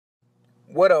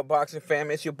What up, boxing fam?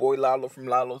 It's your boy Lalo from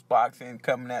Lalo's Boxing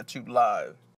coming at you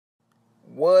live.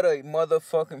 What a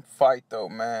motherfucking fight, though,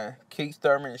 man. Keith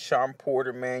Thurman and Shawn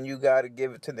Porter, man. You gotta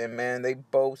give it to them, man. They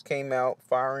both came out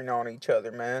firing on each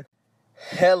other, man.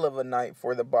 Hell of a night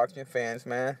for the boxing fans,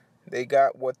 man. They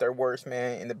got what they're worth,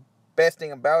 man. And the best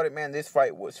thing about it, man, this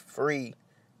fight was free.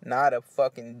 Not a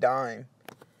fucking dime.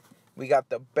 We got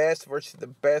the best versus the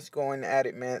best going at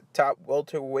it, man. Top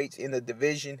welterweights in the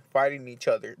division fighting each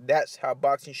other. That's how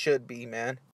boxing should be,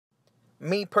 man.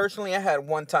 Me, personally, I had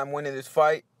one time winning this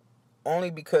fight. Only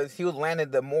because he was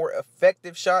landing the more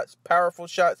effective shots, powerful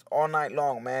shots all night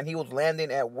long, man. He was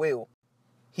landing at will.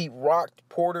 He rocked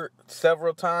Porter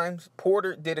several times.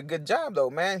 Porter did a good job, though,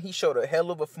 man. He showed a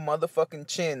hell of a motherfucking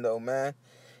chin, though, man.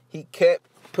 He kept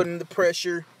putting the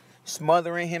pressure,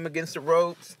 smothering him against the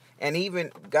ropes, and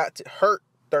even got to hurt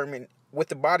Thurman with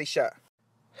the body shot.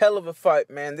 Hell of a fight,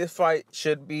 man. This fight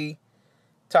should be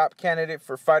top candidate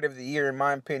for fight of the year, in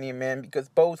my opinion, man, because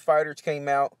both fighters came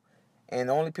out, and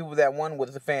the only people that won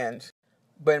was the fans.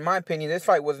 But in my opinion, this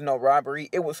fight was no robbery.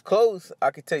 It was close, I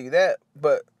can tell you that,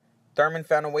 but Thurman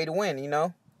found a way to win, you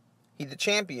know? He's the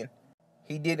champion.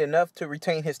 He did enough to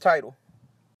retain his title.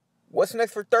 What's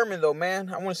next for Thurman, though,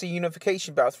 man? I want to see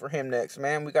unification bouts for him next,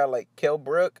 man. We got, like, Kell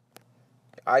Brook,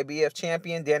 IBF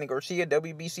champion, Danny Garcia,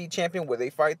 WBC champion. Will they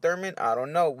fight Thurman? I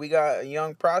don't know. We got a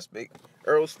young prospect,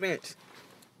 Earl Spence.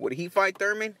 Would he fight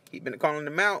Thurman? He's been calling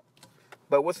him out.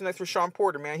 But what's next for Shawn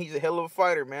Porter, man? He's a hell of a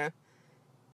fighter, man.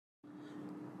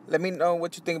 Let me know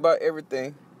what you think about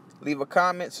everything. Leave a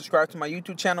comment. Subscribe to my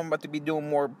YouTube channel. I'm about to be doing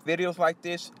more videos like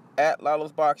this at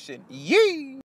Lalo's Boxing. Yee!